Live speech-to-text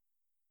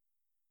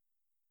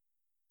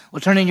Well,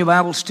 turn in your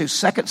Bibles to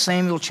 2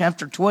 Samuel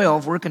chapter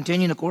 12. We're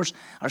continuing, of course,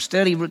 our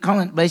study. We're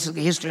calling it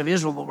basically history of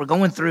Israel, but we're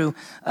going through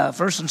 1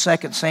 and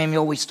 2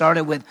 Samuel. We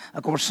started with,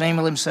 of course,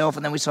 Samuel himself,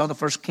 and then we saw the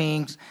first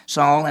king,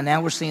 Saul, and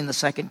now we're seeing the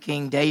second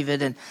king,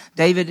 David. And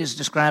David is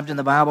described in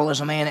the Bible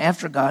as a man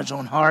after God's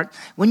own heart.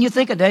 When you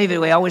think of David,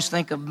 we always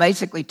think of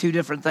basically two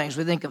different things.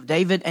 We think of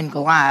David and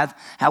Goliath,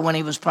 how when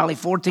he was probably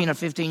 14 or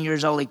 15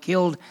 years old, he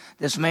killed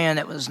this man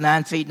that was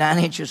 9 feet 9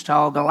 inches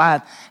tall,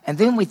 Goliath. And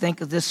then we think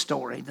of this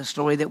story, the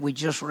story that we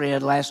just read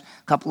last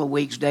couple of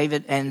weeks,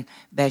 David and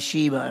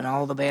Bathsheba and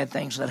all the bad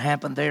things that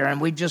happened there.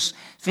 And we've just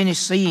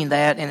finished seeing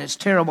that, and it's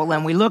terrible.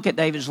 And we look at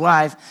David's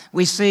life,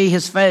 we see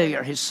his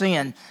failure, his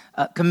sin,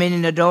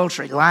 committing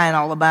adultery, lying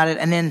all about it,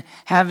 and then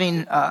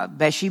having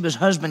Bathsheba's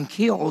husband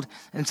killed,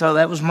 and so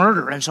that was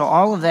murder. And so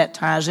all of that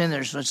ties in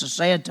there. So it's a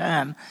sad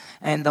time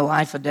in the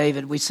life of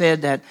David. We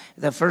said that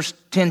the first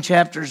 10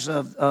 chapters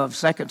of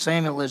 2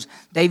 Samuel is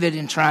David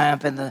in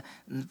triumph, and the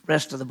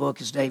rest of the book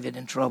is David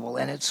in trouble.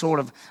 And it's sort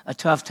of a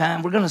tough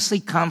time. We're going to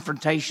see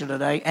confrontation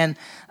today, and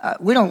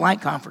we don't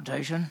like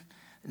confrontation.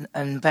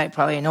 In fact,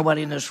 probably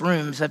nobody in this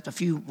room except a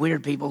few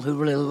weird people who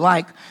really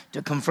like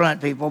to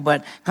confront people.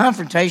 But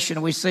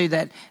confrontation, we see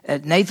that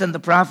Nathan the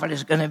prophet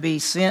is going to be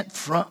sent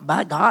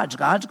by God.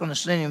 God's going to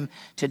send him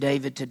to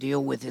David to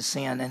deal with his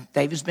sin. And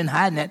David's been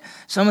hiding it.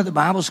 Some of the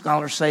Bible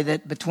scholars say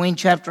that between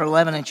chapter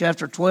 11 and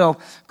chapter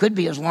 12 could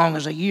be as long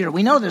as a year.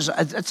 We know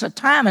it's a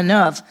time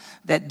enough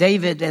that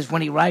David, as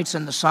when he writes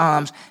in the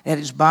Psalms, that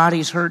his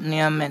body's hurting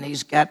him and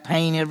he's got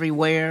pain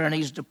everywhere and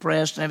he's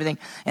depressed and everything.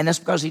 And that's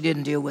because he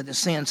didn't deal with his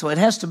sin. So it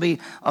has to be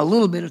a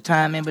little bit of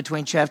time in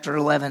between chapter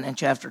 11 and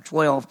chapter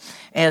 12.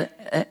 And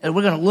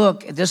we're going to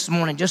look this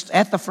morning just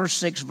at the first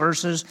 6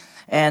 verses,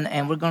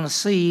 and we're going to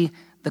see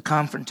the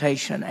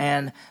confrontation.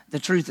 And the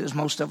truth is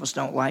most of us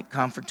don't like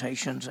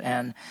confrontations,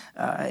 and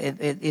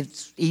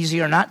it's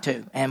easier not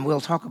to. And we'll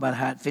talk about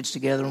how it fits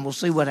together, and we'll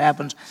see what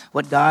happens,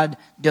 what God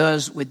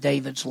does with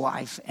David's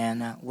life,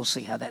 and we'll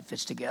see how that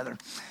fits together.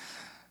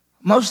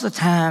 Most of the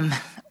time,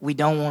 we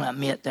don't want to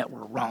admit that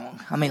we're wrong.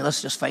 I mean,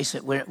 let's just face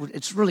it.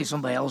 It's really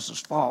somebody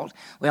else's fault.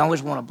 We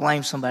always want to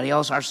blame somebody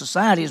else. Our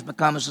society has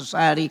become a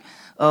society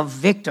of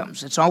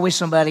victims. It's always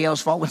somebody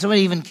else's fault. When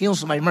somebody even kills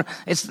somebody,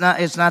 it's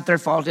not their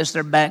fault. It's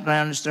their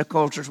background. It's their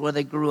culture. It's where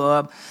they grew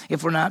up.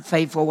 If we're not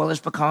faithful, well,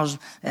 it's because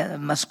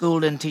my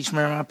school didn't teach me,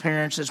 or my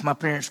parents. It's my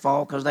parents'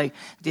 fault because they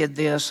did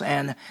this.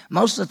 And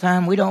most of the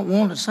time, we don't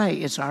want to say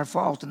it's our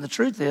fault. And the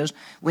truth is,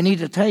 we need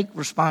to take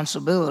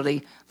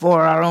responsibility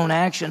for our own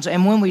actions.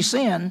 And when we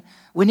sin,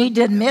 we need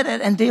to admit it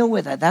and deal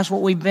with it. That's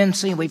what we've been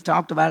seeing. We've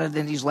talked about it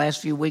in these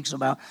last few weeks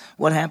about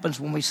what happens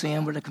when we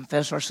sin. We're to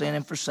confess our sin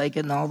and forsake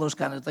it and all those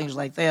kind of things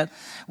like that.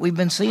 We've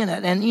been seeing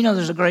it. And,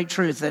 there's a great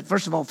truth that,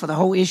 first of all, for the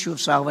whole issue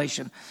of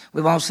salvation,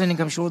 we've all sinned and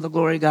come short of the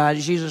glory of God.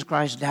 Jesus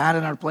Christ died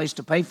in our place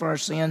to pay for our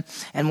sin.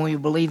 And when we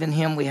believe in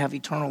him, we have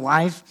eternal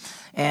life.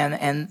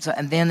 And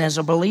then as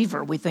a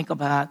believer, we think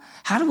about,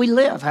 how do we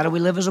live? How do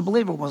we live as a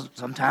believer? Well,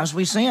 sometimes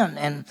we sin.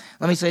 And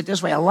let me say it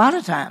this way. A lot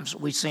of times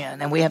we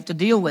sin, and we have to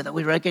deal with it.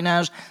 We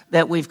recognize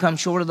that we've come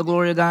short of the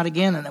glory of God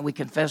again, and that we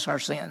confess our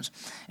sins.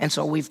 And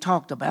so we've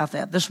talked about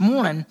that. This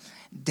morning,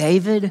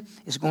 David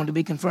is going to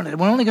be confronted.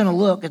 We're only going to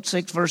look at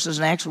 6 verses,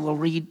 and actually we'll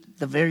read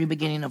the very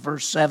beginning of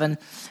verse 7,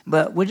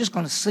 but we're just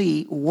going to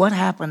see what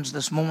happens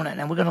this morning,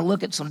 and we're going to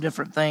look at some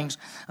different things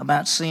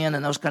about sin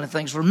and those kind of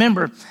things.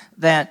 Remember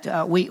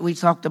that we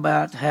talked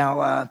about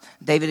how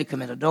David had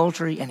committed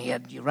adultery, and he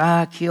had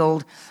Uriah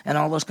killed, and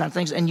all those kind of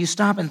things, and you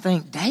stop and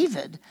think,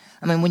 David,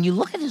 I mean, when you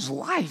look at his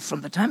life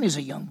from the time he was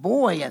a young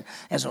boy and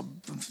as a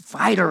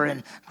fighter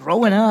and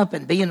growing up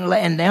and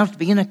now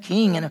being a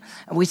king, and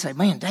we say,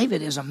 man,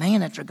 David is a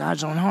man after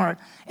God's own heart,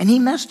 and he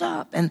messed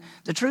up. And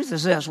the truth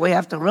is this, we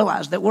have to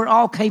realize that we're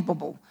all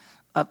capable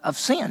of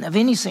sin, of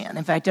any sin.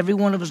 In fact, every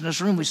one of us in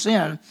this room, we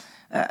sin.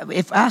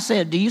 If I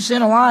said, do you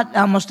sin a lot?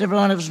 Almost every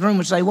one of us in this room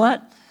would say,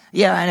 what?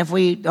 Yeah, and if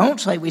we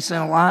don't say we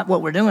sin a lot,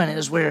 what we're doing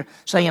is we're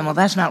saying, well,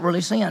 that's not really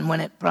sin, when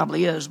it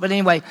probably is. But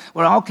anyway,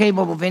 we're all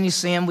capable of any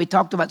sin. We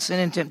talked about sin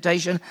and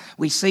temptation.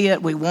 We see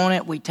it, we want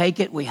it, we take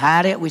it, we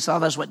hide it. We saw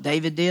that's what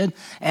David did.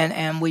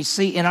 And we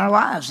see in our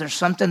lives, there's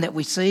something that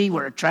we see,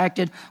 we're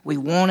attracted, we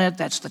want it.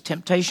 That's the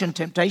temptation.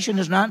 Temptation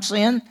is not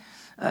sin.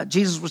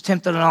 Jesus was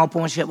tempted on all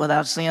points, yet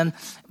without sin.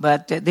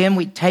 But then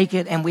we take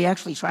it and we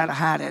actually try to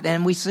hide it.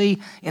 And we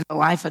see in the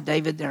life of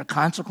David, there are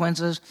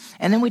consequences.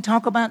 And then we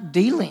talk about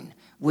dealing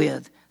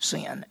with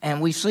sin.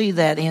 And we see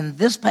that in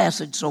this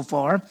passage so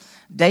far,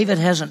 David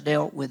hasn't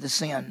dealt with the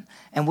sin.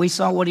 And we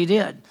saw what he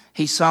did.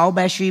 He saw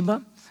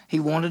Bathsheba, he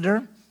wanted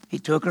her, he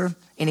took her,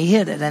 and he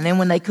hid it. And then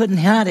when they couldn't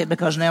hide it,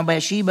 because now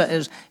Bathsheba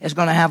is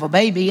going to have a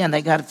baby and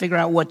they got to figure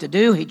out what to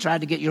do, he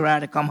tried to get Uriah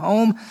to come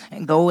home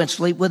and go and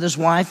sleep with his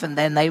wife, and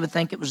then they would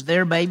think it was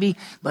their baby,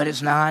 but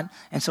it's not.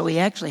 And so he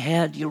actually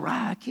had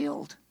Uriah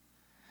killed.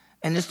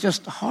 And it's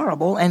just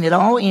horrible. And it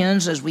all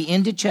ends as we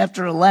ended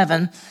chapter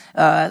 11.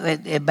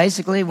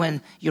 Basically,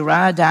 when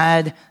Uriah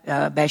died,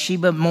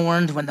 Bathsheba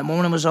mourned. When the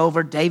mourning was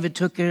over, David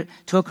took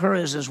her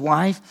as his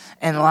wife.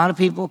 And a lot of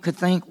people could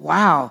think,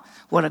 wow,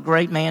 what a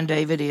great man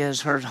David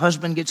is. Her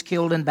husband gets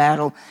killed in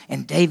battle,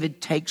 and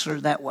David takes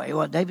her that way.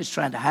 Well, David's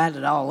trying to hide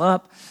it all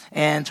up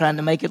and trying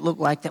to make it look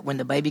like that when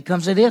the baby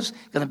comes, it is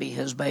going to be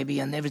his baby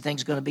and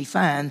everything's going to be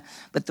fine.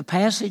 But the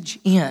passage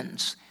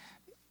ends.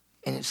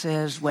 And it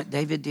says what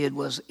David did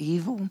was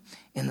evil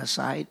in the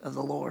sight of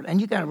the Lord.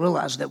 And you got to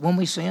realize that when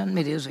we sin,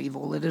 it is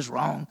evil, it is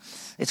wrong.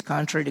 It's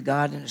contrary to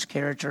God and his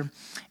character.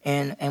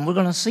 And we're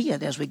going to see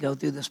it as we go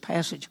through this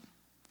passage.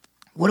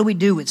 What do we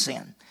do with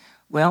sin?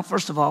 Well,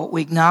 first of all,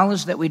 we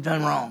acknowledge that we've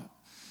done wrong.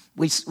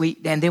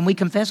 And then we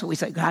confess it. We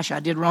say, gosh, I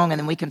did wrong, and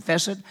then we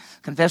confess it.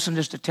 Confessing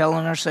is to tell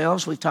on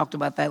ourselves. We've talked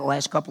about that the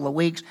last couple of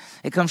weeks.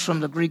 It comes from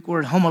the Greek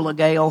word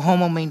homologeo.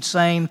 Homo means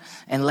same,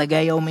 and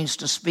legeo means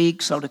to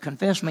speak. So to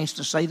confess means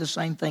to say the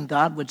same thing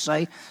God would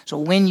say.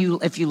 So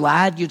if you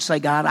lied, you'd say,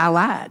 God, I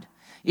lied.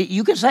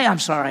 You could say, I'm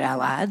sorry, I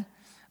lied.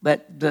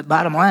 But the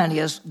bottom line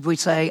is we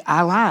say,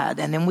 I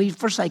lied, and then we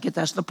forsake it.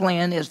 That's the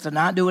plan, is to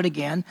not do it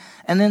again.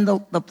 And then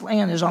the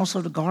plan is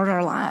also to guard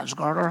our lives,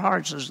 guard our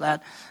hearts, as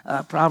that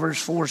Proverbs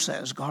 4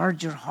 says.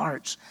 Guard your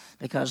hearts,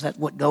 because that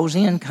what goes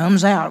in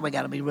comes out. We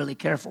got to be really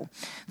careful.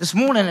 This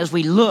morning, as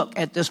we look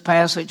at this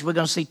passage, we're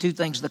going to see two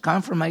things, the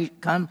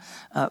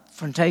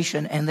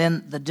confrontation and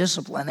then the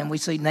discipline. And we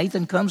see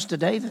Nathan comes to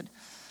David.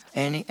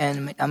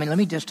 And I mean, let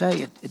me just tell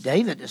you,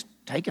 Nathan is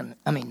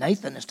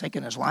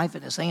taking his life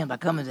in his hand by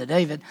coming to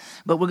David.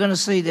 But we're going to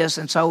see this.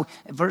 And so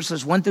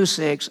verses 1 through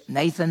 6,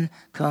 Nathan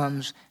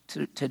comes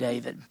to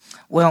David.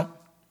 Well,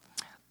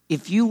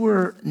 if you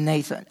were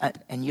Nathan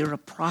and you're a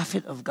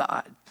prophet of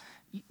God,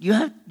 you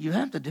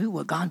have to do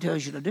what God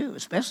tells you to do,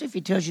 especially if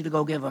he tells you to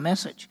go give a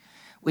message.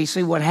 We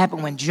see what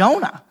happened when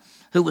Jonah,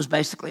 who was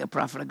basically a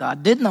prophet of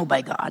God, didn't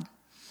obey God.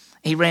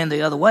 He ran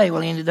the other way.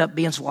 Well, he ended up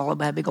being swallowed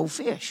by a big old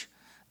fish,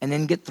 and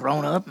then get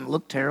thrown up and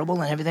look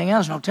terrible and everything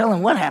else. No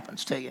telling what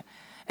happens to you.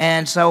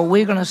 And so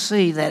we're going to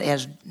see that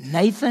as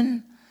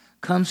Nathan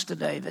comes to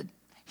David,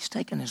 he's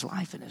taking his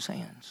life in his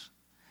hands.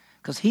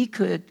 Because he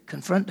could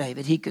confront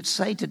David. He could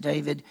say to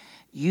David,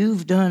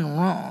 you've done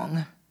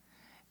wrong.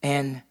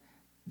 And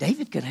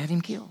David could have him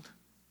killed.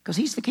 Because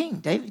he's the king.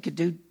 David could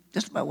do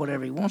just about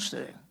whatever he wants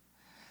to do.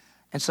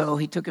 And so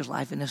he took his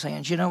life in his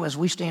hands. You know, as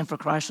we stand for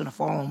Christ in a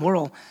fallen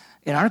world,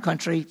 in our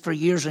country for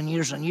years and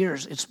years and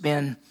years, it's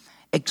been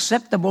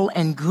acceptable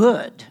and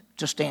good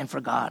to stand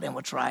for God and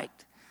what's right.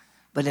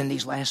 But in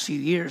these last few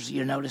years,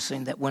 you're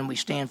noticing that when we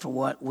stand for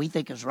what we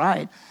think is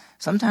right,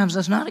 sometimes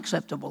that's not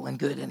acceptable and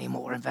good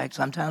anymore. In fact,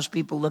 sometimes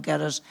people look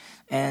at us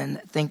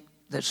and think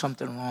there's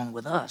something wrong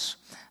with us.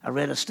 I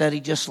read a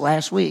study just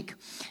last week,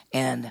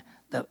 and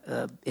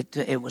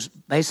it was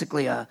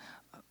basically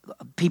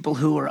people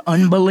who are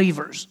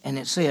unbelievers, and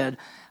it said,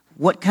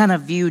 what kind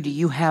of view do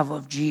you have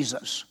of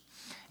Jesus?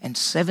 And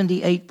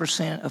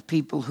 78% of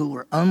people who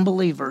were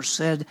unbelievers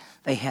said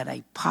they had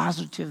a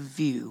positive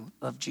view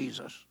of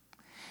Jesus.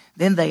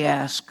 Then they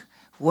asked,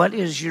 what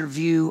is your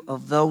view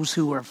of those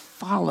who are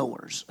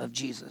followers of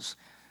Jesus?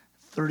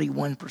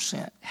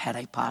 31% had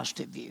a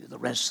positive view. The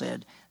rest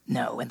said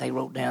no. And they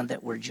wrote down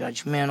that we're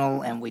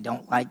judgmental and we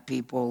don't like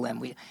people.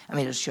 And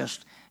it's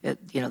just,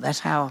 that's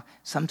how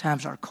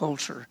sometimes our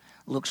culture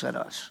looks at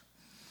us.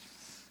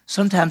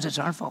 Sometimes it's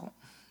our fault,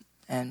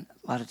 and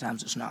a lot of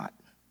times it's not.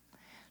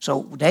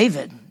 So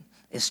David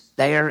is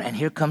there, and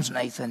here comes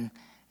Nathan,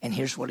 and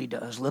here's what he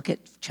does. Look at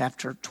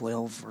chapter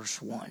 12, verse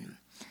 1.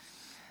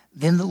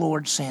 Then the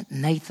Lord sent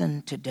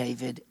Nathan to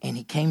David, and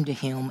he came to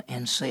him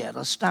and said,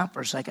 let's stop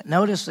for a second.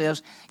 Notice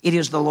this. It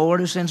is the Lord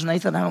who sends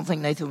Nathan. I don't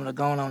think Nathan would have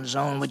gone on his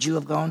own. Would you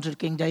have gone to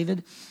King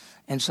David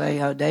and say,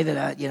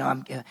 David,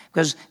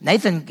 because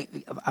Nathan,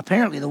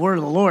 apparently the word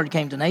of the Lord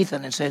came to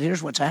Nathan and said,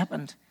 here's what's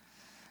happened.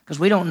 Because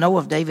we don't know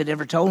if David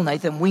ever told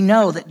Nathan. We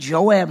know that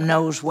Joab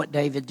knows what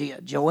David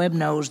did. Joab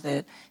knows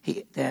that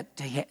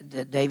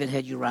David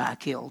had Uriah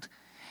killed.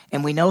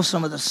 And we know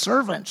some of the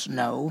servants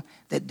know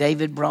that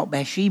David brought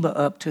Bathsheba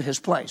up to his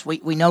place.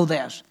 We know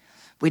this.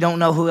 We don't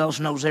know who else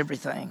knows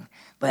everything.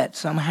 But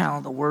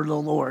somehow the word of the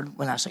Lord,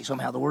 when I say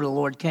somehow, the word of the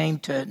Lord came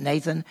to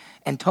Nathan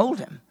and told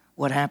him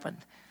what happened.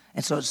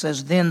 And so it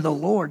says, then the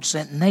Lord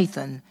sent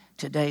Nathan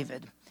to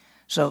David.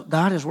 So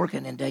God is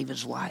working in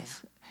David's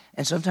life.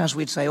 And sometimes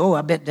we'd say,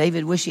 I bet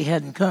David wish he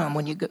hadn't come.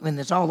 When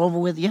it's all over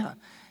with, yeah,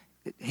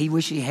 he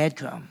wish he had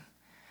come.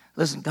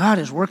 Listen, God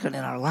is working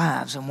in our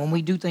lives. And when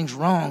we do things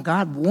wrong,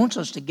 God wants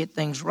us to get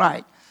things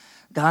right.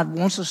 God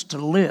wants us to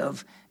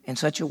live in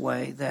such a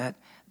way that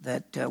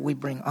we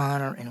bring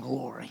honor and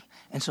glory.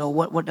 And so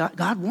what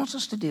God wants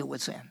us to deal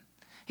with sin.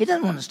 He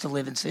doesn't want us to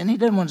live in sin. He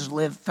doesn't want us to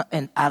live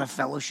out of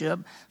fellowship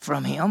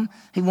from him.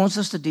 He wants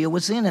us to deal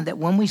with sin, and that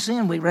when we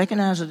sin, we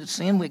recognize that it's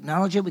sin, we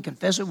acknowledge it, we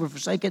confess it, we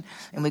forsake it,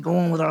 and we go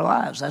on with our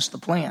lives. That's the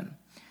plan.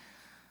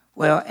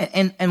 Well,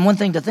 and one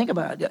thing to think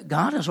about,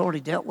 God has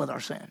already dealt with our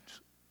sins.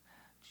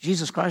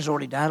 Jesus Christ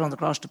already died on the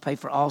cross to pay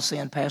for all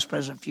sin, past,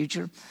 present,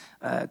 future.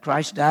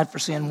 Christ died for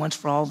sin once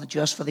for all, the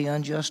just for the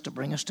unjust, to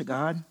bring us to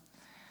God.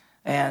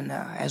 And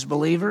as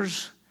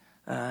believers,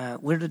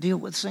 we're to deal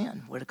with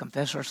sin. We're to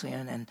confess our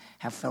sin and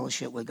have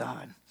fellowship with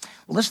God.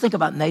 Well, let's think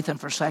about Nathan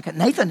for a second.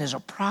 Nathan is a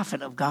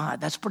prophet of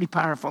God. That's pretty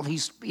powerful.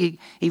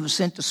 He was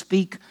sent to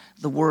speak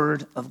the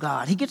word of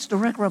God. He gets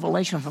direct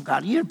revelation from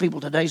God. You hear people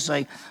today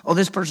say, oh,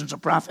 this person's a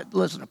prophet.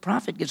 Listen, a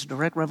prophet gets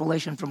direct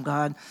revelation from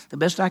God. The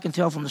best I can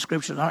tell from the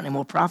scriptures, there aren't any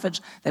more prophets.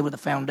 They were the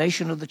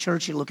foundation of the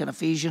church. You look in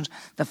Ephesians,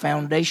 the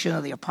foundation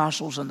of the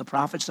apostles and the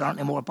prophets. There aren't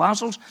any more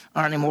apostles,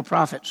 aren't any more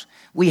prophets.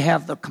 We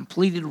have the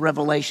completed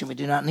revelation. We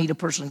do not need a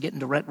person getting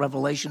direct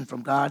revelation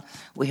from God.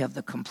 We have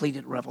the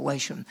completed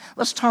revelation.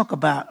 Let's talk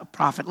about a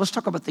prophet. Let's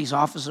talk about these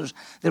offices.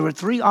 There were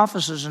 3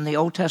 offices in the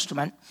Old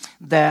Testament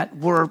that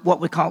were what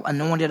we call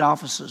anointed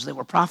offices. They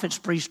were prophets,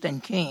 priests,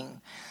 and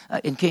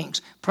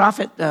kings.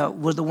 Prophet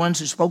were the ones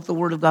who spoke the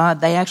word of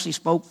God. They actually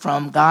spoke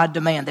from God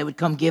to man. They would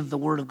come give the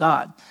word of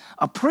God.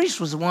 A priest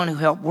was the one who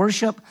helped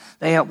worship.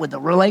 They helped with the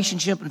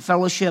relationship and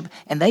fellowship,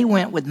 and they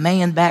went with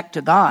man back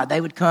to God.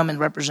 They would come and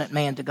represent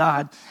man to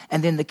God,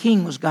 and then the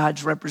king was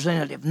God's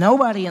representative.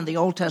 Nobody in the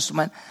Old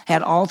Testament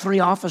had all 3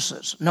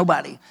 offices.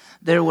 Nobody.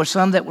 There were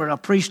some that were a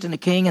priest and a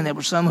king, and there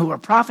were some who were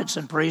prophets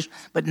and priests,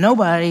 but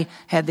nobody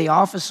had the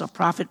office of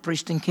prophet,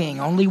 priest, and king.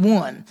 Only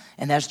one,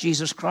 and that's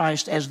Jesus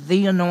Christ as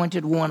the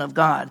anointed one of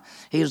God.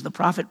 He is the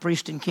prophet,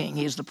 priest, and king.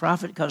 He is the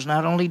prophet because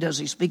not only does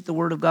he speak the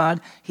word of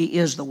God, he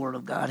is the word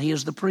of God. He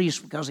is the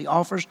priest because he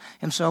offers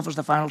himself as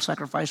the final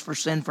sacrifice for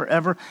sin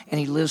forever, and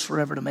he lives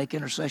forever to make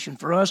intercession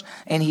for us,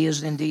 and he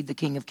is indeed the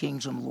King of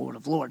kings and the Lord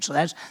of lords.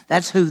 So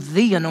that's who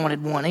the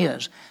anointed one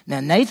is.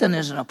 Now Nathan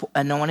is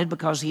anointed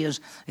because he is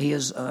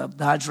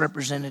God's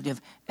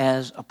representative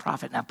as a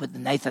prophet. Now put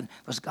Nathan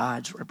was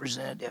God's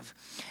representative.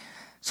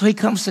 So he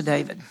comes to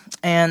David,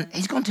 and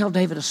he's going to tell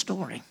David a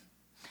story.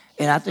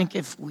 And I think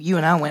if you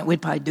and I went,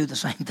 we'd probably do the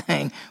same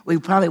thing. We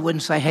probably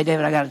wouldn't say, hey,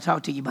 David, I got to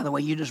talk to you. By the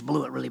way, you just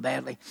blew it really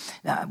badly.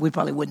 We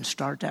probably wouldn't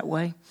start that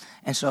way.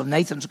 And so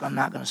Nathan's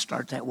not going to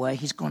start that way.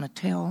 He's going to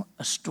tell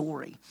a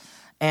story.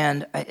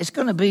 And it's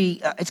going to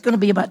be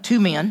about 2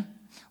 men.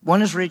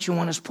 One is rich and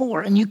one is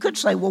poor. And you could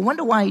say, well,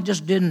 wonder why he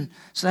just didn't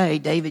say,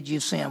 David,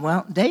 you've sinned.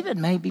 Well, David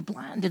may be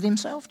blinded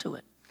himself to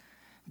it.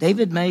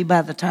 David may,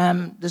 by the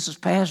time this is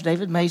past,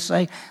 David may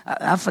say,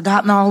 I've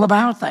forgotten all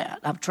about that.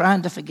 I'm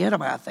trying to forget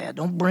about that.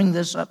 Don't bring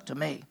this up to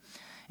me.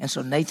 And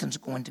so Nathan's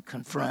going to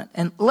confront.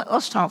 And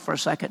let's talk for a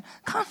second.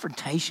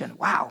 Confrontation,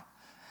 wow.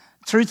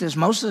 Truth is,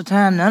 most of the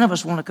time, none of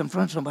us want to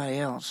confront somebody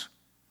else.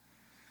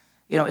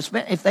 You know,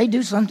 if they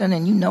do something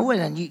and you know it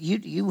and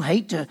you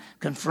hate to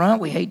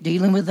confront, we hate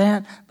dealing with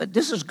that, but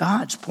this is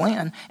God's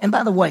plan. And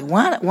by the way,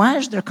 why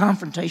is there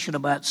confrontation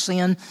about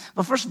sin?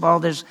 Well, first of all,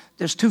 there's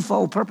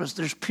twofold purpose.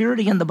 There's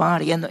purity in the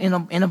body. And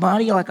in a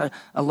body like a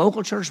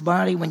local church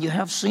body, when you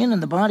have sin in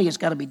the body, it's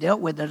got to be dealt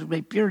with. There's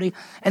be purity.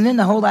 And then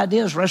the whole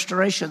idea is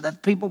restoration,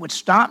 that people would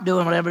stop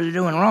doing whatever they're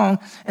doing wrong,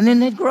 and then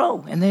they'd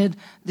grow, and they'd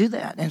do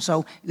that. And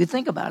so you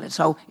think about it.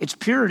 So it's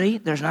purity.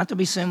 There's not to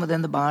be sin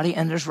within the body,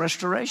 and there's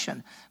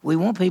restoration.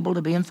 We want people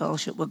to be in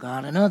fellowship with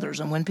God and others.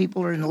 And when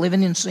people are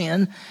living in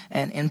sin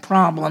and in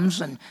problems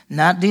and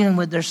not dealing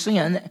with their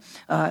sin,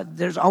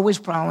 there's always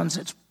problems.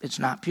 It's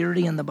not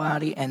purity in the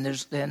body, and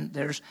there's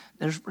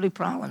really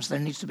problems. There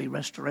needs to be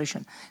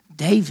restoration.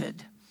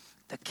 David,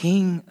 the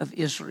king of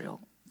Israel,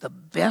 the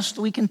best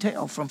we can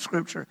tell from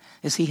Scripture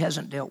is he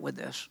hasn't dealt with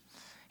this.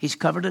 He's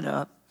covered it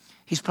up.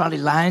 He's probably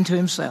lying to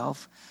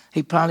himself.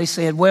 He probably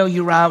said, well,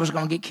 Uriah was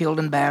going to get killed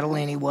in battle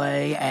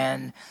anyway,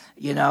 and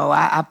you know,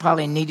 I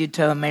probably needed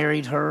to have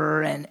married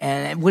her,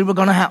 and we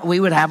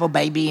would have a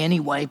baby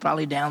anyway,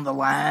 probably down the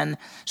line.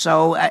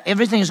 So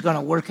everything's going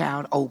to work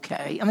out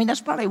okay. I mean,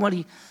 that's probably what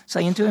he's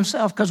saying to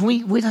himself, because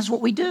that's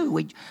what we do.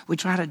 We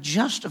try to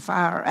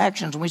justify our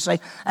actions, and we say,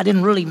 I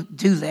didn't really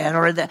do that,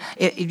 or that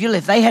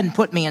if they hadn't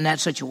put me in that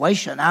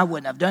situation, I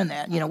wouldn't have done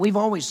that. You know, we've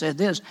always said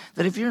this,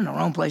 that if you're in the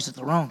wrong place at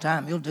the wrong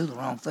time, you'll do the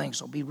wrong thing.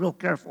 So be real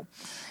careful.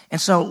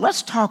 And so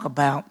let's talk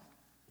about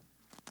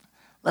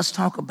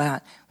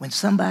when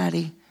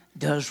somebody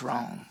does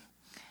wrong,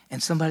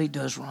 and somebody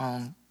does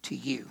wrong to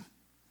you.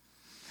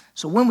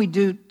 So when we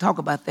do talk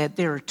about that,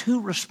 there are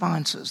 2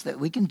 responses that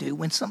we can do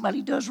when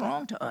somebody does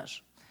wrong to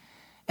us.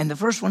 And the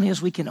first one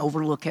is we can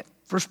overlook it.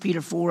 1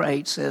 Peter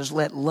 4:8 says,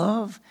 let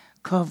love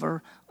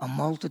cover a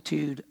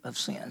multitude of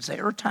sins.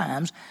 There are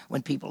times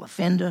when people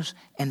offend us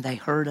and they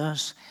hurt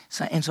us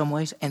in some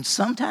ways. And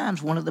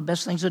sometimes one of the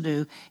best things to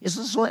do is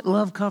just let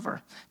love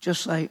cover.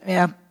 Just say,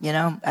 yeah, you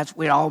know,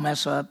 we all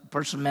mess up.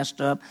 Person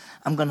messed up.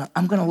 I'm gonna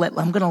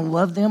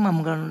love them.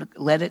 I'm gonna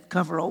let it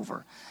cover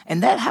over.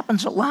 And that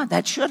happens a lot.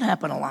 That should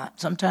happen a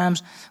lot.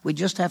 Sometimes we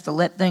just have to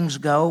let things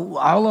go.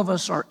 All of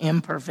us are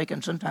imperfect,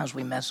 and sometimes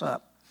we mess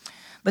up.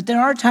 But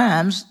there are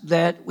times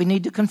that we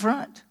need to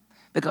confront,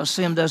 because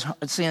sin does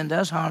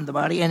harm the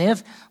body. And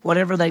if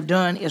whatever they've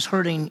done is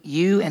hurting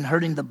you and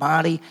hurting the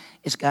body,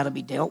 it's got to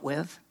be dealt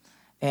with.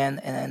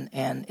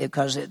 And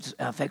because it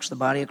affects the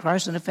body of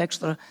Christ and affects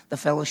the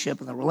fellowship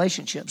and the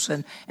relationships.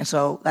 And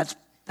so that's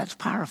That's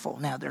powerful.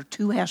 Now, there are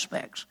two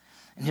aspects.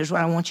 And here's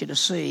what I want you to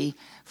see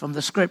from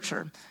the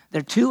Scripture. There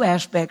are two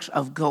aspects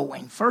of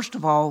going. First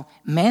of all,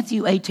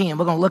 Matthew 18, and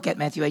we're going to look at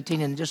Matthew 18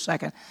 in just a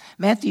second.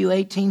 Matthew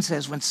 18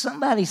 says, when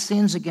somebody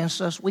sins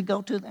against us, we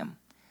go to them.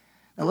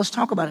 Now, let's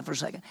talk about it for a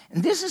second.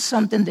 And this is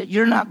something that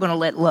you're not going to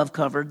let love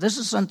cover. This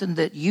is something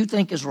that you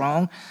think is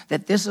wrong,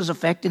 that this is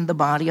affecting the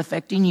body,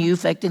 affecting you,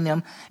 affecting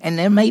them. And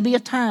there may be a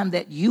time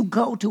that you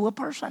go to a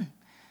person.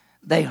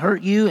 They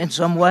hurt you in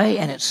some way,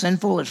 and it's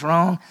sinful, it's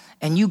wrong,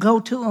 and you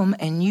go to them,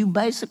 and you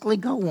basically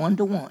go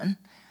one-to-one,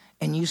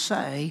 and you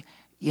say,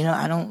 you know,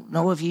 I don't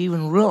know if you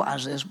even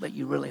realize this, but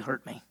you really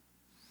hurt me.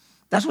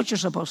 That's what you're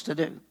supposed to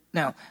do.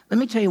 Now, let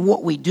me tell you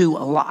what we do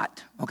a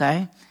lot,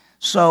 okay?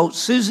 So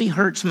Susie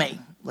hurts me.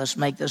 Let's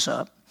make this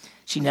up.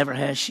 She never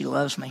has. She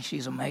loves me.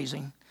 She's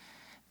amazing.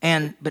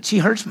 But she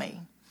hurts me.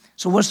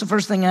 So what's the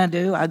first thing I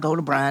do? I go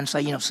to Brian and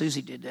say, you know,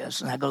 Susie did this.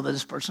 And I go to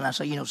this person and I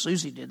say, you know,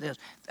 Susie did this.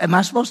 Am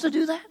I supposed to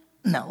do that?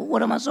 No.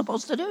 What am I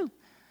supposed to do?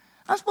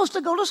 I'm supposed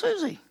to go to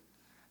Susie.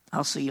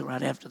 I'll see you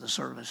right after the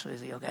service,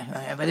 Susie, okay?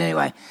 But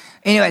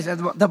anyways,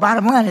 the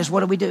bottom line is, what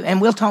do we do? And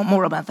we'll talk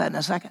more about that in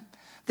a second.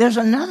 There's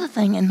another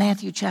thing in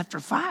Matthew chapter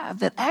 5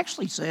 that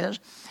actually says,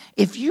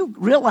 if you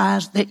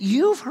realize that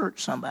you've hurt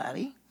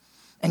somebody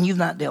and you've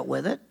not dealt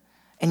with it,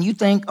 and you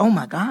think, oh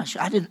my gosh,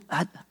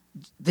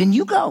 then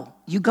you go.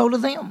 You go to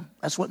them.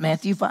 That's what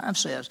Matthew 5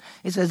 says.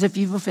 It says if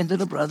you've offended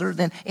a brother,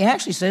 then it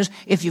actually says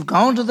if you've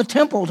gone to the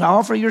temple to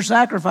offer your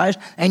sacrifice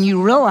and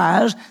you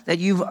realize that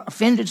you've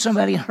offended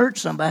somebody and hurt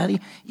somebody,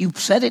 you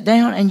set it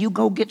down and you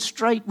go get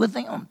straight with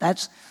them.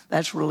 That's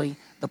really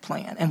the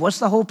plan. And what's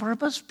the whole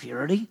purpose?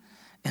 Purity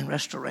and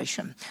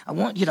restoration. I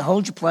want you to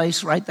hold your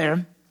place right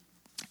there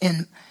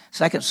in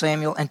 2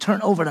 Samuel and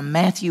turn over to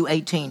Matthew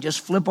 18.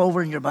 Just flip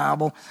over in your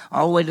Bible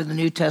all the way to the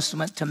New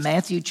Testament to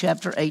Matthew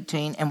chapter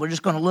 18. And we're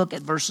just going to look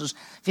at verses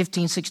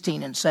 15,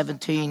 16, and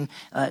 17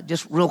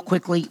 just real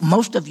quickly.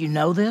 Most of you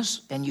know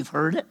this and you've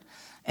heard it.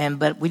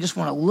 But we just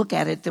want to look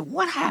at it.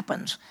 What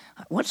happens?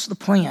 What's the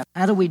plan?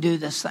 How do we do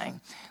this thing?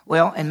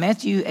 Well, in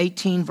Matthew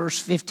 18, verse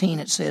 15,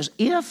 it says,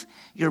 if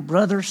your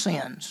brother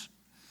sins,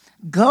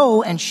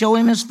 go and show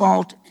him his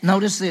fault.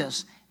 Notice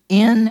this,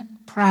 in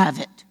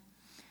private.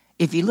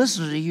 If he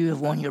listens to you, you have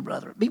won your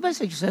brother. He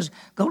basically says,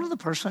 go to the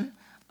person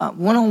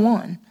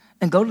one-on-one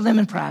and go to them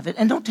in private.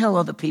 And don't tell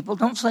other people.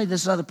 Don't say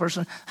this other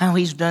person how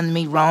he's done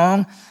me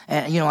wrong.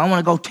 I want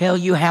to go tell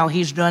you how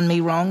he's done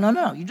me wrong.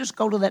 No. You just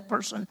go to that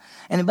person.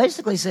 And it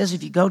basically says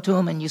if you go to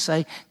them and you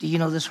say, do you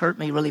know this hurt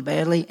me really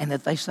badly? And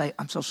that they say,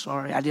 I'm so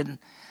sorry. I didn't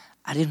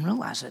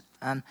realize it.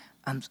 I'm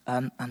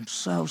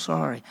so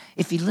sorry.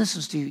 If he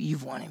listens to you,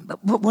 you've won him.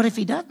 But what if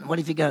he doesn't? What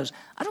if he goes,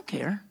 I don't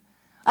care.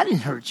 I didn't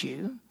hurt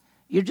you.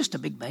 You're just a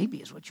big baby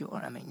is what you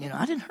are.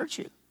 I didn't hurt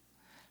you.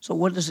 So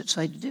what does it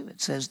say to do?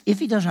 It says, if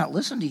he does not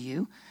listen to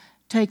you,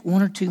 take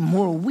one or two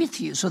more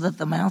with you so that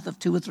the mouth of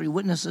 2 or 3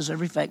 witnesses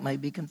every fact may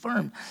be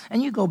confirmed.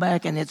 And you go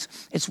back and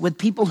it's with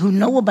people who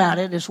know about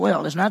it as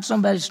well. It's not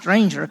somebody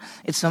stranger.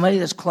 It's somebody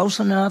that's close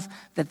enough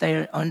that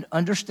they're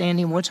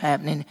understanding what's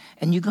happening.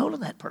 And you go to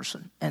that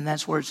person. And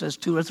that's where it says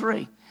 2 or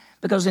 3.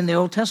 Because in the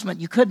Old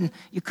Testament, you couldn't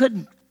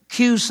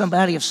accuse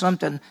somebody of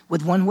something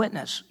with one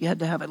witness. You had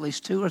to have at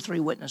least 2 or 3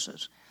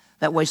 witnesses.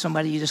 That way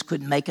you just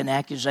couldn't make an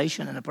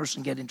accusation and a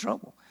person get in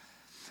trouble.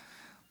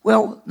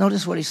 Well,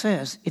 notice what he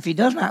says. If he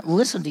does not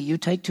listen to you,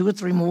 take 2 or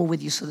 3 more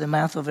with you so the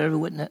mouth of every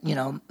witness,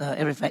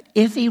 every fact.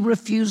 If he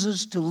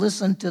refuses to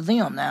listen to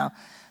them, now,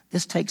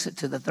 this takes it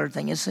to the third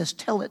thing. It says,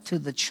 tell it to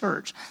the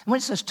church. And when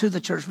it says to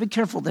the church, be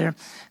careful there.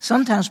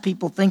 Sometimes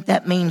people think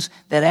that means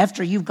that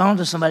after you've gone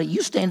to somebody,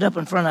 you stand up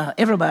in front of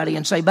everybody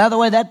and say, by the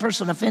way, that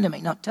person offended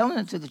me. No, telling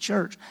it to the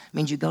church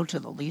means you go to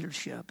the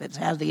leadership. It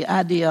has the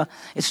idea,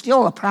 it's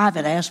still a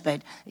private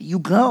aspect. You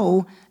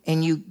go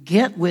and you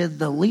get with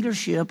the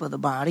leadership of the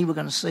body. We're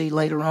going to see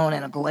later on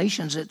in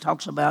Galatians, it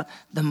talks about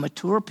the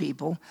mature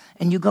people.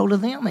 And you go to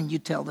them and you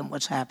tell them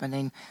what's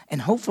happening.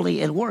 And hopefully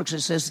it works.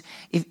 It says,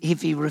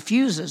 if he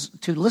refuses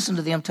to listen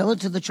to them, tell it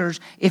to the church.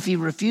 If he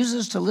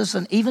refuses to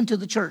listen even to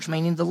the church,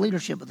 meaning the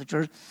leadership of the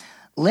church,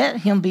 let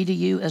him be to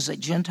you as a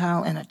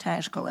Gentile and a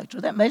tax collector.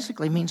 That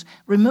basically means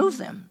remove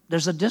them.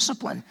 There's a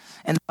discipline.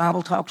 And the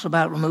Bible talks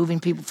about removing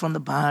people from the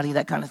body,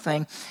 that kind of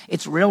thing.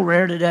 It's real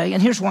rare today.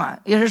 And here's why.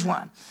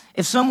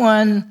 If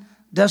someone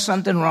does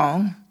something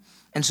wrong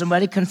and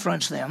somebody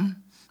confronts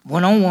them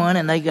one-on-one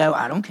and they go,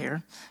 I don't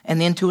care.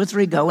 And then 2 or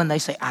 3 go and they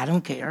say, I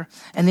don't care.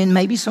 And then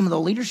maybe some of the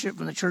leadership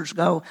from the church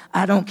go,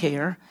 I don't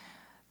care.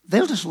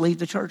 They'll just leave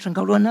the church and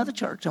go to another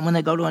church. And when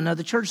they go to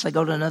another church, they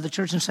go to another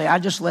church and say, I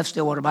just left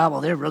Stillwater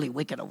Bible. They're really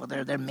wicked over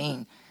there. They're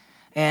mean.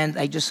 And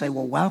they just say,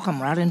 well,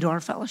 welcome right into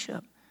our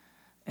fellowship.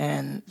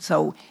 And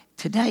so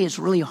today it's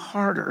really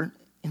harder.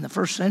 In the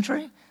first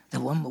century,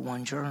 there wasn't but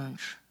one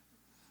church,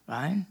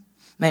 right?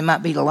 There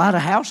might be a lot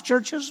of house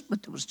churches,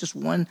 but there was just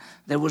one.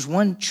 There was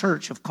one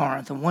church of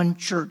Corinth and one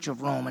church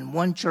of Rome and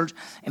one church.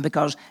 And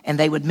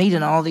they would meet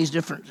in all these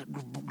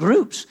different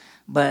groups,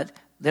 but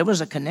there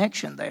was a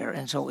connection there.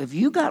 And so if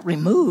you got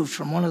removed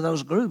from one of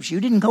those groups, you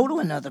didn't go to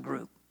another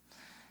group.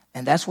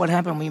 And that's what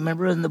happened. We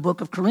remember in the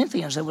book of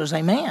Corinthians, there was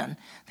a man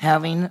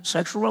having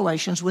sexual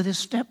relations with his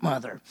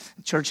stepmother.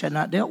 The church had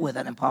not dealt with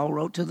it. And Paul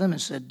wrote to them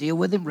and said, deal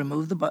with him,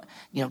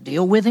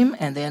 deal with him.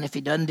 And then if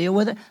he doesn't deal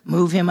with it,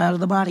 move him out of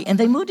the body. And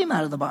they moved him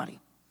out of the body.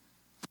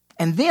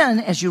 And then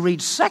as you read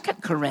 2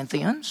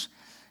 Corinthians,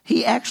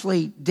 he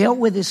actually dealt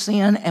with his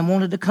sin and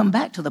wanted to come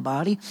back to the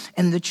body.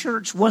 And the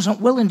church wasn't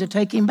willing to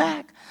take him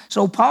back.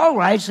 So Paul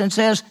writes and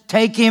says,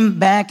 take him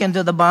back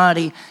into the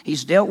body.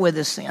 He's dealt with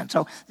his sin.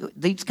 So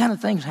these kind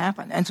of things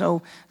happen. And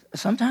so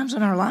sometimes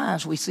in our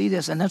lives we see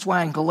this. And that's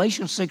why in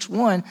Galatians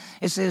 6:1,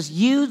 it says,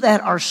 you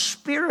that are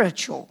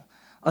spiritual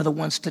are the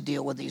ones to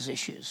deal with these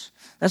issues.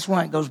 That's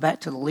why it goes back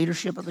to the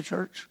leadership of the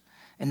church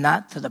and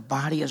not to the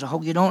body as a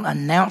whole. You don't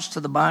announce to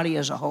the body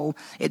as a whole.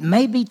 It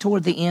may be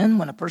toward the end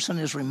when a person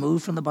is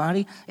removed from the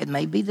body. It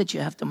may be that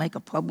you have to make a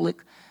public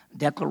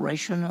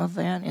declaration of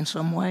that in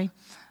some way.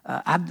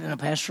 I've been a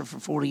pastor for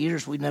 40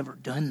 years. We've never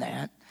done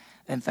that.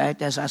 In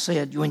fact, as I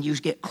said, when you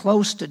get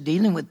close to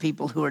dealing with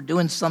people who are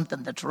doing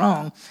something that's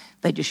wrong,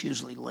 they just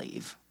usually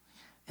leave.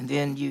 And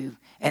then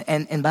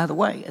and by the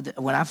way,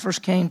 when I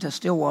first came to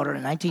Stillwater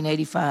in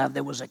 1985,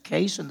 there was a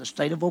case in the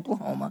state of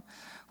Oklahoma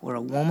where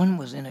a woman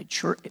was in a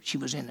church. She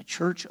was in a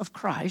Church of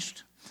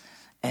Christ,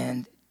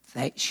 and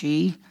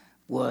she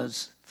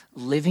was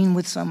living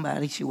with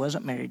somebody she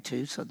wasn't married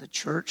to. So the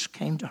church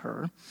came to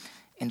her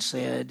and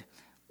said,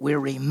 we're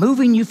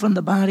removing you from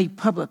the body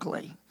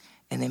publicly.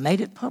 And they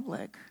made it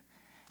public.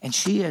 And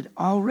she had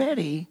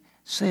already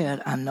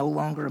said, I'm no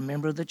longer a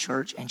member of the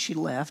church, and she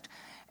left.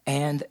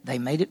 And they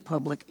made it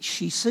public.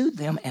 She sued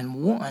them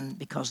and won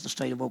because the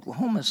state of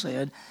Oklahoma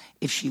said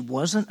if she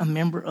wasn't a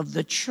member of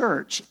the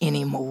church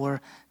anymore,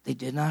 they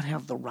did not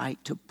have the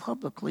right to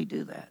publicly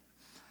do that.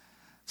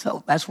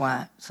 So that's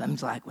why it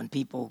seems like when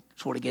people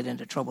sort of get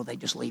into trouble, they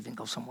just leave and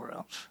go somewhere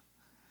else.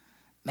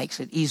 Makes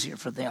it easier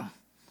for them.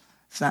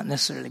 It's not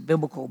necessarily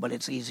biblical, but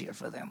it's easier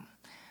for them.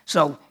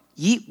 So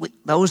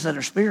those that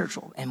are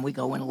spiritual, and we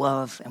go in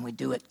love, and we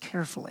do it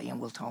carefully, and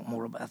we'll talk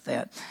more about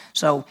that.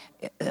 So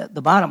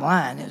the bottom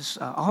line is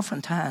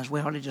oftentimes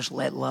we ought to just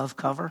let love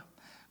cover.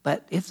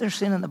 But if there's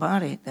sin in the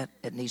body, that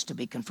it needs to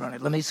be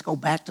confronted. Let me just go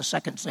back to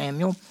 2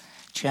 Samuel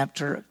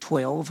chapter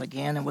 12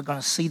 again, and we're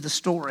going to see the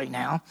story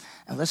now.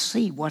 And let's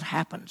see what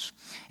happens.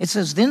 It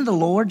says, then the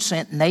Lord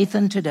sent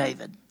Nathan to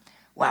David.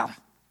 Wow.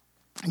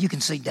 You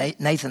can see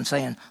Nathan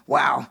saying,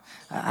 wow,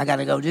 I got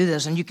to go do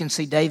this. And you can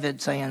see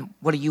David saying,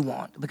 what do you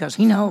want? Because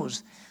he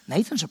knows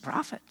Nathan's a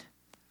prophet.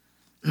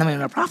 I mean,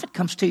 when a prophet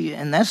comes to you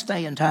in this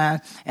day and time,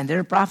 and they're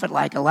a prophet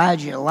like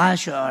Elijah,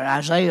 Elisha, or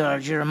Isaiah, or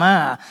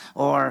Jeremiah,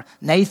 or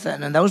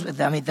Nathan, and those,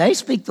 I mean, they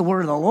speak the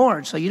word of the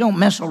Lord, so you don't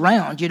mess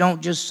around. You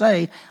don't just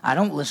say, I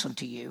don't listen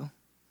to you.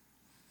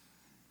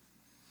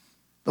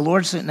 The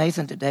Lord sent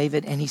Nathan to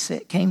David, and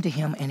came to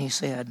him, and he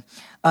said,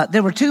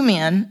 there were two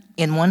men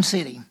in one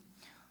city,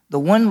 the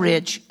one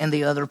rich and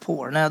the other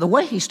poor. Now, the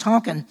way he's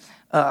talking,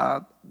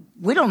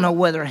 we don't know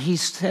whether he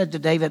said to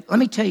David, let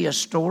me tell you a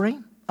story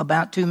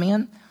about two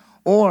men,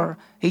 or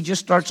he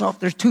just starts off,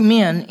 there's two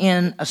men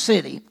in a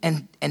city.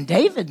 And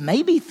David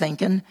may be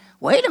thinking,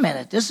 wait a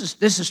minute, this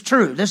is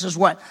true. This is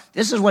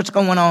what's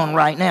going on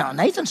right now.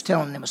 Nathan's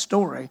telling him a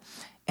story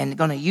and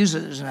going to use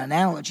it as an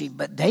analogy.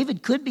 But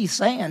David could be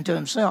saying to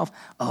himself,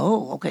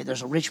 oh, okay,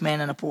 there's a rich man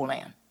and a poor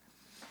man.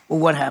 Well,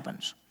 what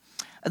happens?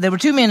 There were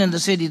two men in the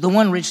city, the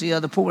one rich, the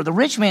other poor. The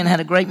rich man had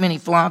a great many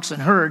flocks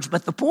and herds,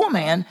 but the poor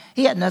man,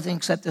 he had nothing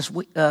except this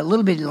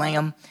little bitty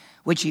lamb,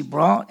 which he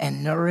brought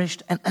and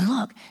nourished. And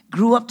look,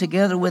 grew up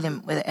together with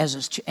him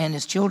and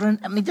his children.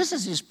 I mean, this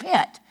is his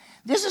pet.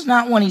 This is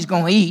not one he's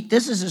going to eat.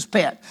 This is his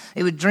pet.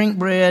 It would drink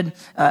bread.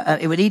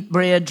 It would eat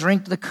bread,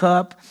 drink the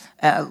cup,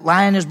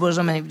 lie in his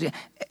bosom,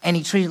 and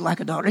he treated it like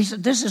a daughter. He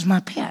said, this is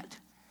my pet.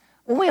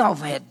 Well, we all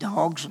have had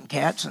dogs and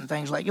cats and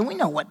things like that. We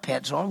know what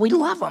pets are. We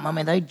love them. I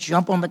mean, they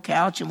jump on the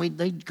couch and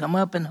they'd come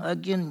up and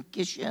hug you and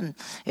kiss you and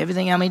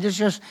everything. I mean, it's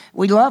just,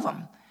 we love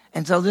them.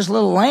 And so this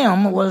little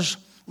lamb was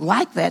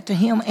like that to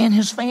him and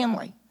his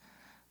family.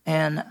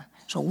 And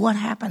so what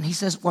happened? He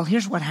says, well,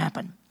 here's what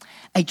happened.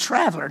 A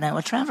traveler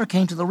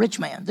came to the rich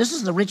man. This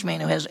is the rich man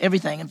who has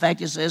everything. In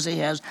fact, it says he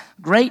has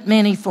great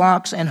many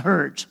flocks and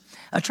herds.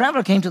 A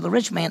traveler came to the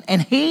rich man,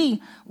 and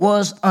he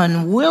was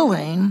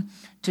unwilling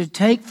to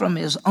take from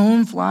his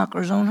own flock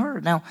or his own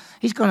herd. Now,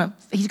 he's gonna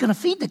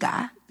feed the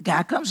guy. The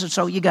guy comes, and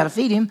so you got to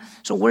feed him.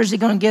 So where's he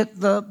going to get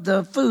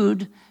the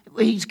food?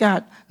 He's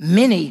got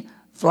many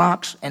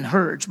flocks and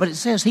herds, but it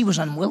says he was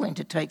unwilling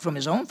to take from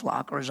his own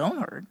flock or his own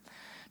herd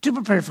to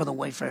prepare for the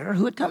wayfarer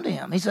who had come to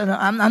him. He said,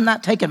 I'm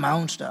not taking my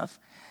own stuff.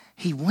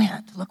 He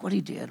went. Look what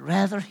he did.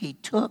 Rather, he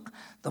took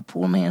the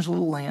poor man's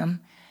little lamb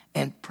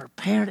and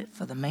prepared it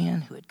for the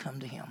man who had come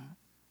to him.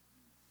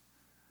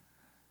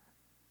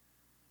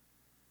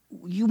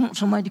 You want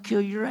somebody to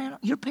kill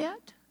your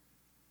pet?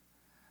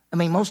 I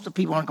mean, most of the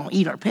people aren't going to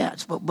eat our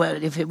pets,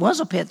 but if it was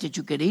a pet that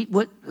you could eat,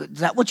 is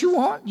that what you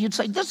want? You'd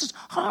say, this is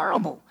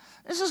horrible.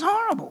 This is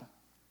horrible.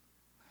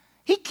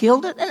 He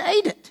killed it and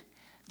ate it.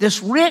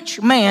 This rich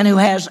man who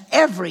has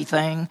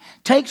everything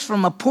takes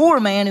from a poor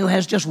man who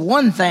has just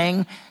one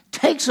thing,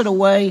 takes it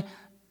away,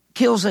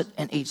 kills it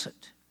and eats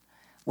it.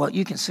 Well,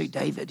 you can see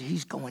David,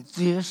 he's going,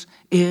 this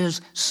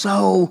is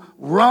so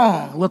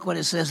wrong. Look what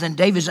it says. Then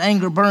David's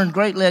anger burned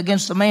greatly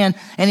against the man,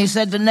 and he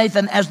said to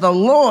Nathan, as the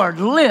Lord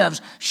lives,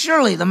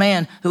 surely the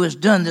man who has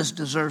done this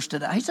deserves to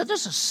die. He said,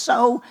 this is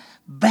so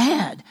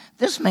bad.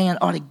 This man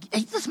ought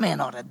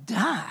to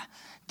die.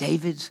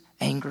 David's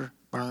anger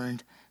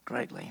burned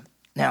greatly.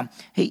 Now,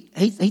 he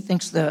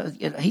thinks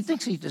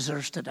he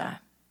deserves to die.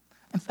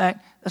 In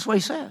fact, that's what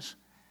he says.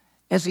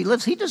 As he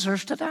lives, he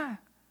deserves to die.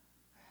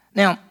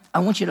 Now, I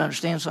want you to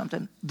understand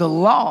something. The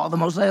law, the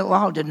Mosaic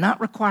law, did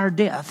not require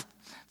death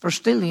for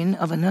stealing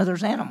of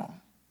another's animal.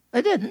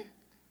 They didn't.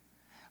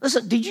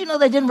 Listen, did you know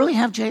they didn't really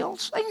have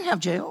jails? They didn't have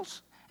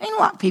jails. They didn't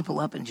lock people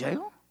up in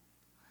jail.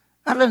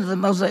 Not under the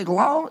Mosaic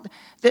law.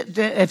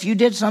 If you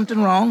did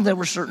something wrong, there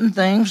were certain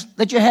things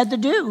that you had to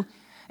do.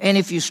 And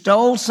if you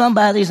stole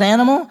somebody's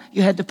animal,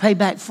 you had to pay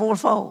back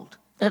fourfold.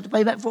 You had to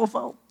pay back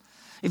fourfold.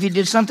 If you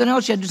did something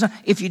else, you had to do something.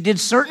 If you did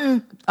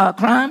certain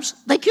crimes,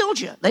 they killed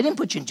you. They didn't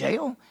put you in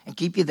jail and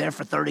keep you there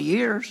for 30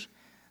 years.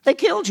 They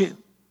killed you.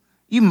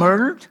 You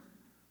murdered,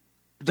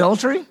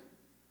 adultery,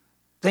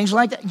 things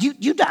like that.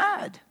 You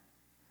died.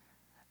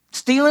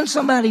 Stealing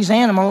somebody's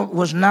animal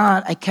was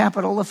not a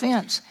capital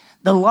offense.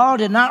 The law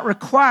did not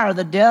require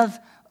the death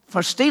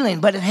for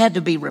stealing, but it had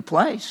to be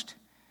replaced.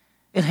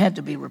 It had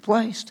to be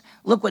replaced.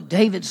 Look what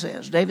David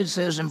says. David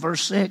says in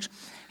verse 6,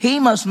 he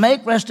must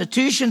make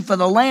restitution for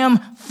the lamb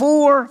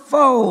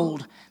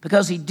fourfold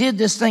because he did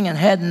this thing and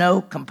had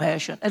no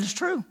compassion. That is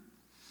true.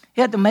 He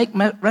had to make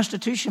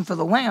restitution for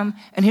the lamb.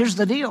 And here's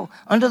the deal.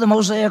 Under the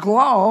Mosaic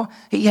law,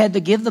 he had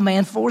to give the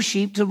man 4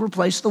 sheep to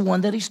replace the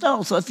one that he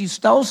stole. So if you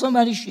stole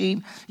somebody's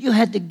sheep, you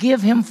had to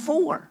give him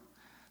 4.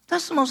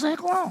 That's the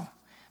Mosaic law.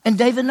 And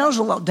David knows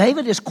the law.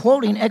 David is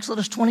quoting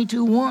Exodus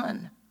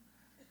 22:1.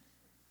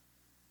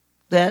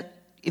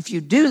 That if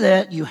you do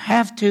that, you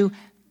have to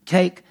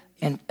take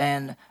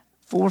and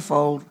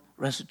fourfold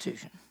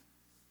restitution.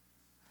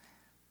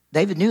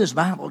 David knew his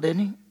Bible,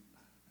 didn't he?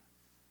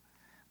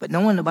 But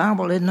knowing the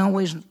Bible didn't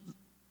always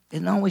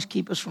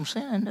keep us from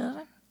sinning, does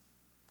it?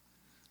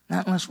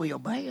 Not unless we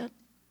obey it,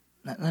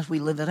 not unless we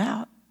live it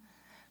out.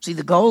 See,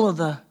 the goal of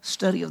the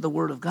study of the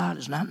Word of God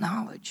is not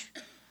knowledge.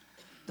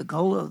 The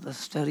goal of the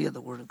study of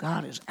the Word of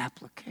God is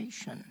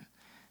application.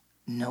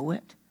 Know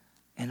it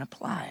and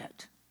apply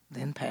it,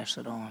 then pass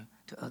it on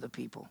to other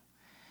people.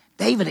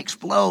 David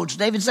explodes.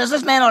 David says,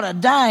 this man ought to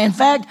die. In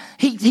fact,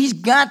 he's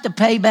got to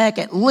pay back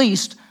at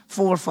least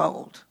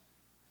fourfold.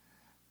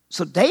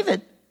 So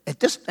David, at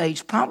this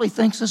stage, probably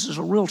thinks this is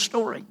a real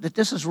story, that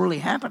this is really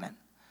happening.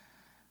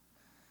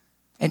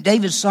 And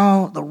David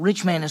saw the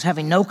rich man as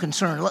having no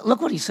concern.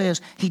 Look what he says.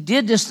 He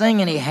did this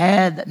thing and he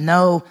had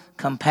no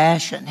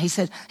compassion. He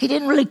said he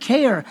didn't really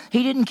care.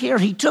 He didn't care.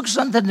 He took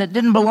something that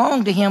didn't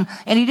belong to him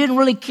and he didn't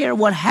really care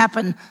what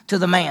happened to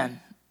the man.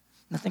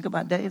 Now think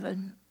about David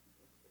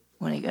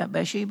when he got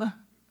Bathsheba.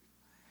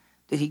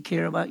 Did he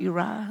care about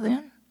Uriah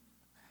then?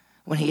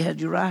 When he had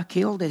Uriah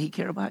killed, did he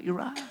care about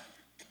Uriah?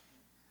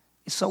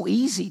 It's so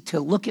easy to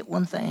look at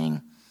one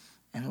thing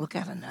and look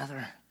at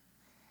another.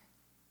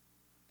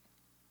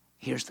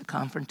 Here's the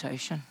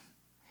confrontation.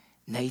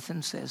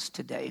 Nathan says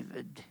to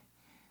David,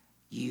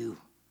 you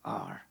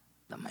are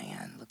the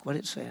man. Look what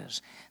it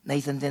says.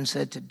 Nathan then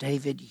said to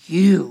David,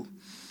 you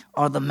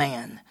are the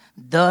man.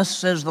 Thus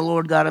says the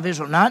Lord God of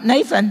Israel. Not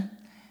Nathan.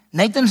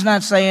 Nathan's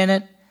not saying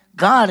it.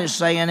 God is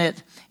saying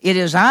it. It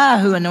is I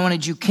who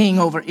anointed you king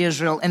over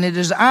Israel, and it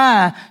is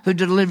I who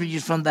delivered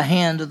you from the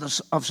hand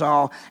of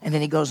Saul. And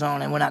then he goes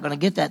on, and we're not going to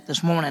get that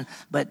this morning,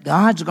 but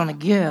God's going to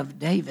give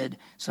David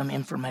some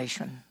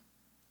information.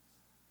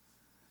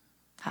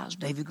 How's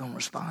David going to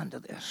respond to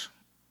this?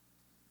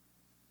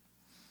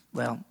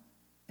 Well,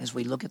 as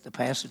we look at the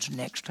passage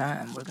next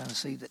time, we're going to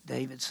see that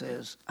David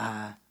says,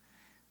 I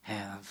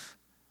have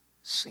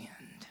sinned.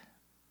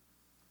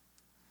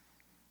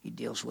 He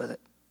deals with it.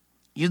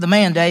 You're the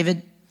man,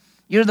 David.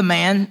 You're the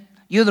man.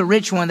 You're the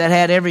rich one that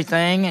had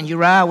everything, and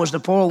Uriah was the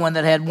poor one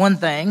that had one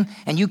thing,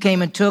 and you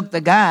came and took the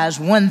guy's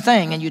one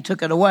thing, and you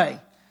took it away.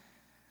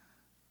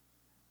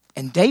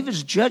 And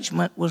David's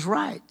judgment was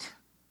right.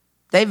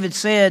 David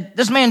said,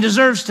 this man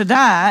deserves to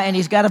die, and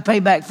he's got to pay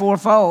back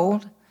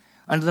fourfold.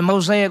 Under the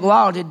Mosaic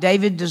law, did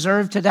David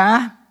deserve to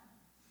die?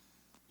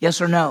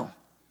 Yes or no?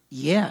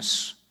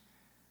 Yes.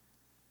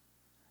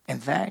 In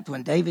fact,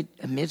 when David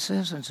admits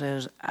this and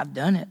says, I've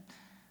done it,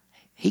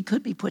 he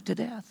could be put to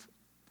death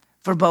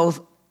for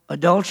both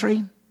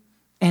adultery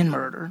and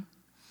murder.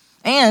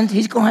 And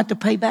he's going to have to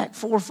pay back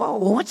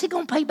fourfold. Well, what's he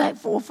going to pay back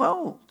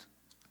fourfold?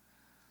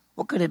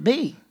 What could it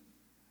be?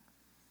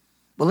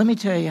 Well, let me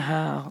tell you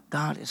how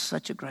God is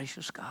such a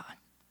gracious God.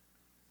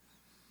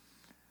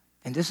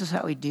 And this is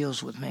how he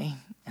deals with me,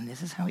 and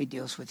this is how he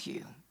deals with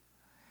you.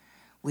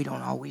 We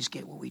don't always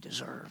get what we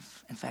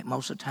deserve. In fact,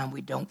 most of the time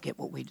we don't get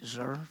what we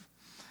deserve.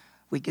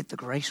 We get the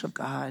grace of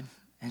God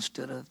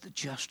instead of the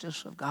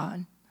justice of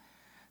God.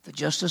 The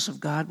justice of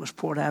God was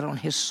poured out on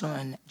his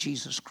Son,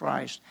 Jesus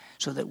Christ,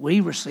 so that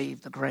we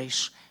receive the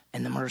grace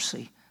and the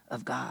mercy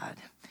of God.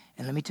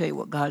 And let me tell you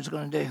what God's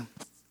going to do.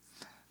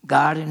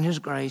 God in his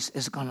grace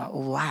is going to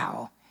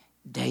allow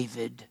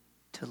David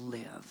to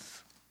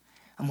live.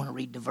 I'm going to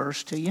read the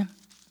verse to you.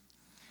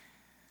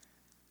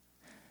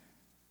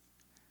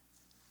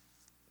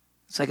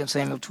 2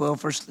 Samuel 12,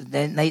 first,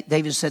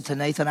 David said to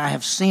Nathan, I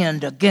have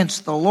sinned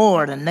against the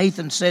Lord. And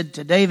Nathan said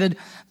to David,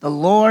 the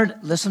Lord,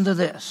 listen to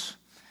this,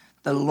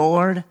 the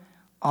Lord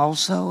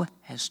also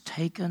has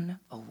taken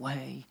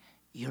away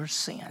your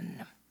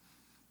sin.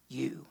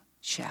 You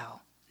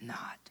shall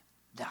not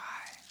die.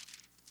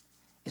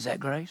 Is that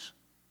grace?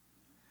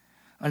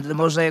 Under the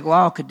Mosaic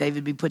law, could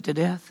David be put to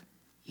death?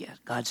 Yes.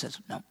 God says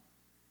no.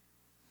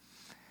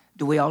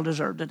 Do we all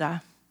deserve to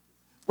die?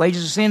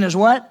 Wages of sin is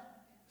what?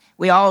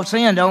 We all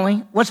sin, don't we?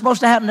 What's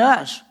supposed to happen to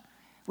us?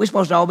 We're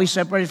supposed to all be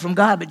separated from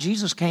God, but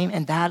Jesus came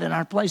and died in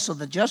our place. So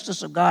the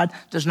justice of God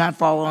does not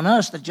fall on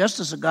us. The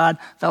justice of God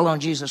fell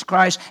on Jesus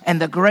Christ, and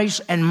the grace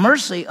and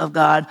mercy of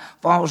God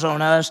falls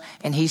on us,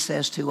 and he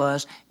says to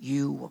us,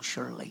 you will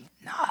surely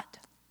not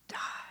die.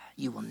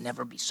 You will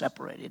never be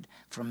separated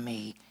from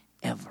me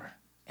ever,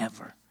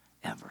 ever,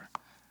 ever.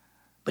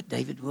 But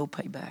David will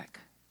pay back,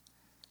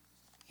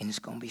 and it's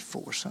going to be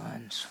 4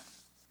 sons.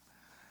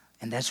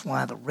 And that's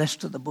why the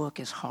rest of the book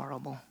is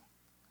horrible.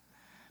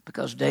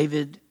 Because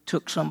David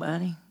took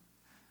somebody,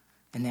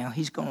 and now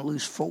he's going to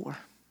lose 4.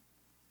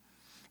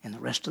 And the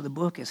rest of the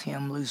book is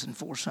him losing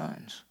 4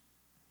 sons.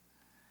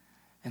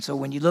 And so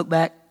when you look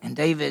back and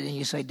David, and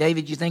you say,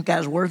 David, you think that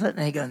was worth it?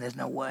 And he goes, there's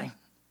no way.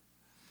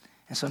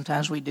 And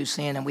sometimes we do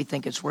sin and we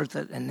think it's worth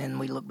it, and then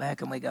we look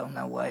back and we go,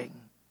 no way.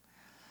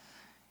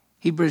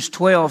 Hebrews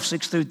 12,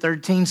 6 through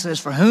 13 says,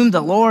 for whom the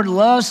Lord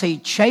loves, he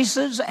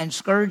chastens and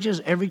scourges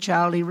every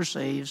child he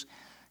receives.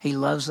 He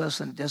loves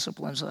us and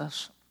disciplines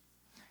us.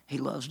 He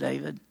loves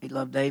David. He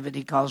loved David.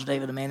 He calls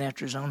David a man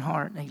after his own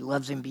heart. And he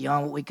loves him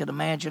beyond what we could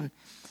imagine.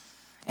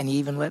 And he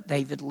even let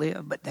David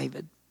live. But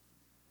David,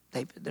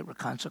 there were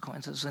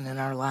consequences. And in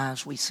our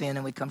lives, we sin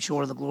and we come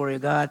short of the glory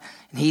of God.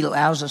 And he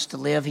allows us to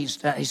live. He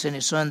sent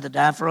his son to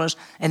die for us.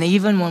 And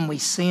even when we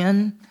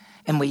sin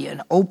and we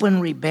in open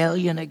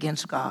rebellion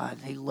against God,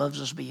 he loves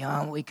us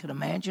beyond what we could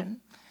imagine.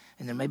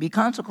 And there may be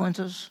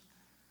consequences,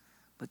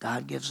 but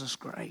God gives us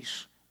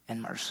grace and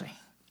mercy.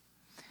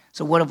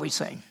 So what have we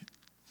seen?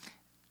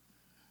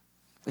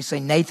 We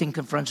say Nathan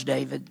confronts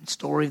David,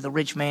 story of the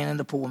rich man and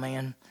the poor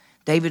man.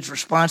 David's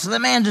response, the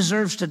man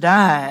deserves to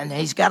die, and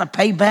he's got to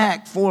pay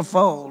back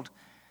 4-fold.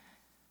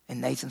 And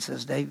Nathan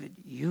says, David,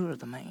 you are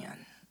the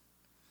man.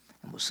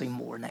 And we'll see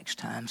more next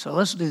time. So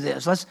let's do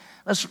this.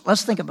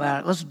 Let's think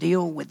about it. Let's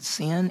deal with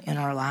sin in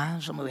our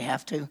lives. I mean, we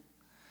have to.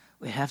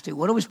 We have to.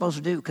 What are we supposed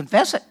to do?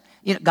 Confess it.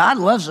 You know, God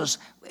loves us.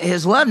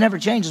 His love never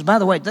changes. By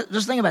the way,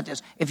 just think about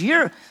this.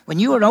 When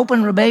you are in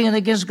open rebellion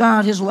against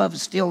God, his love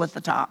is still at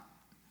the top.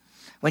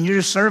 When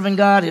you're serving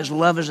God, his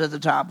love is at the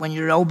top. When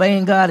you're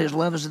obeying God, his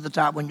love is at the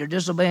top. When you're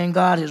disobeying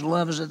God, his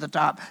love is at the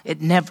top.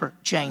 It never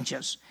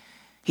changes.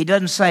 He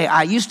doesn't say,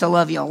 I used to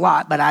love you a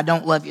lot, but I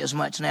don't love you as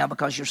much now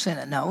because you're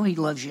sinning. No, he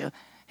loves you.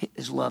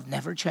 His love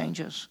never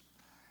changes.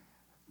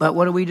 But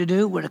what are we to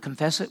do? We're to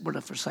confess it, we're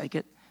to forsake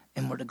it,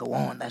 and we're to go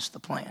on. That's the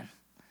plan.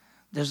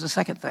 There's the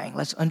second thing.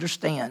 Let's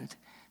understand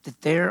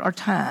that there are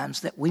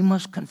times that we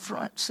must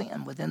confront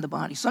sin within the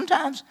body.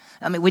 Sometimes,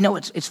 we know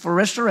it's for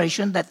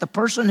restoration, that the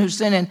person who's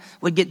sinning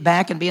would get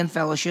back and be in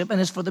fellowship, and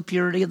it's for the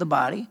purity of the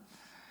body.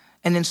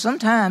 And then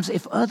sometimes,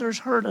 if others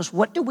hurt us,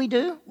 what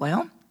do?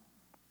 Well,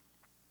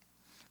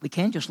 we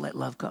can't just let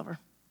love cover.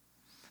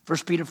 1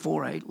 Peter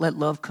 4:8, let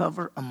love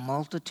cover a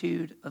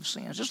multitude of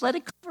sins. Just let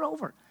it cover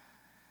over.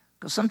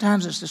 Because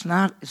sometimes it's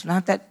not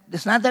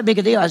that big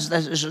a deal.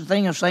 It's a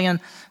thing of saying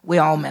we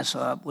all mess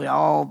up. We're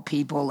all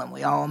people and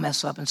we all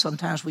mess up. And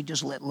sometimes we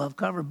just let love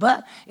cover.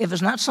 But if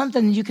it's not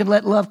something you can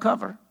let love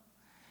cover,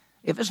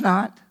 if it's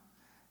not,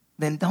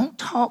 then don't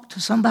talk to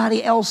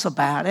somebody else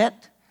about it.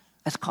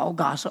 That's called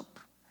gossip.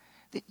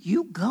 That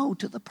you go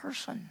to the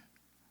person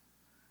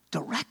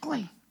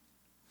directly.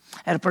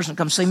 I had a person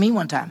come see me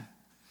one time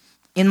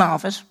in my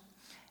office,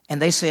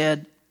 and they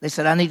said,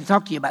 I need to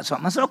talk to you about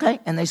something. I said, okay.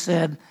 And they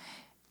said,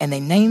 and they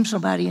named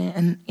somebody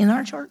in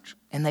our church,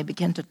 and they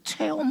began to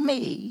tell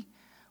me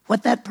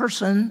what that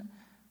person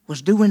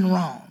was doing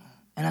wrong.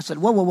 And I said,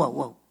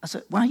 whoa. I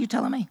said, why are you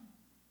telling me?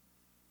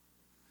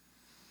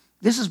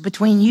 This is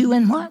between you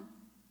and what?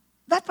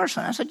 That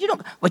person. I said,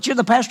 but you're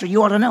the pastor,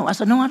 you ought to know. I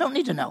said, no, I don't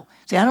need to know.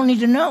 See, I don't need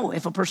to know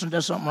if a person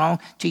does something wrong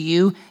to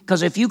you,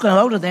 because if you can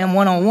go to them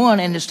one-on-one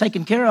and it's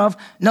taken care of,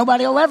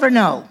 nobody will ever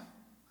know.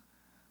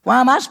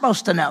 Why am I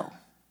supposed to know?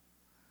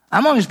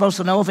 I'm only supposed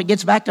to know if it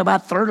gets back to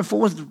about third or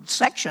fourth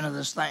section of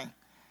this thing.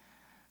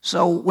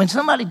 So when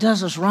somebody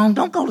does us wrong,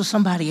 don't go to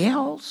somebody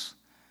else.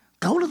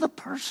 Go to the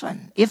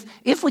person.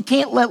 If we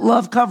can't let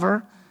love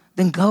cover,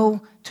 then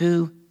go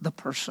to the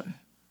person.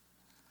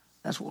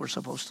 That's what we're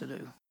supposed to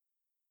do.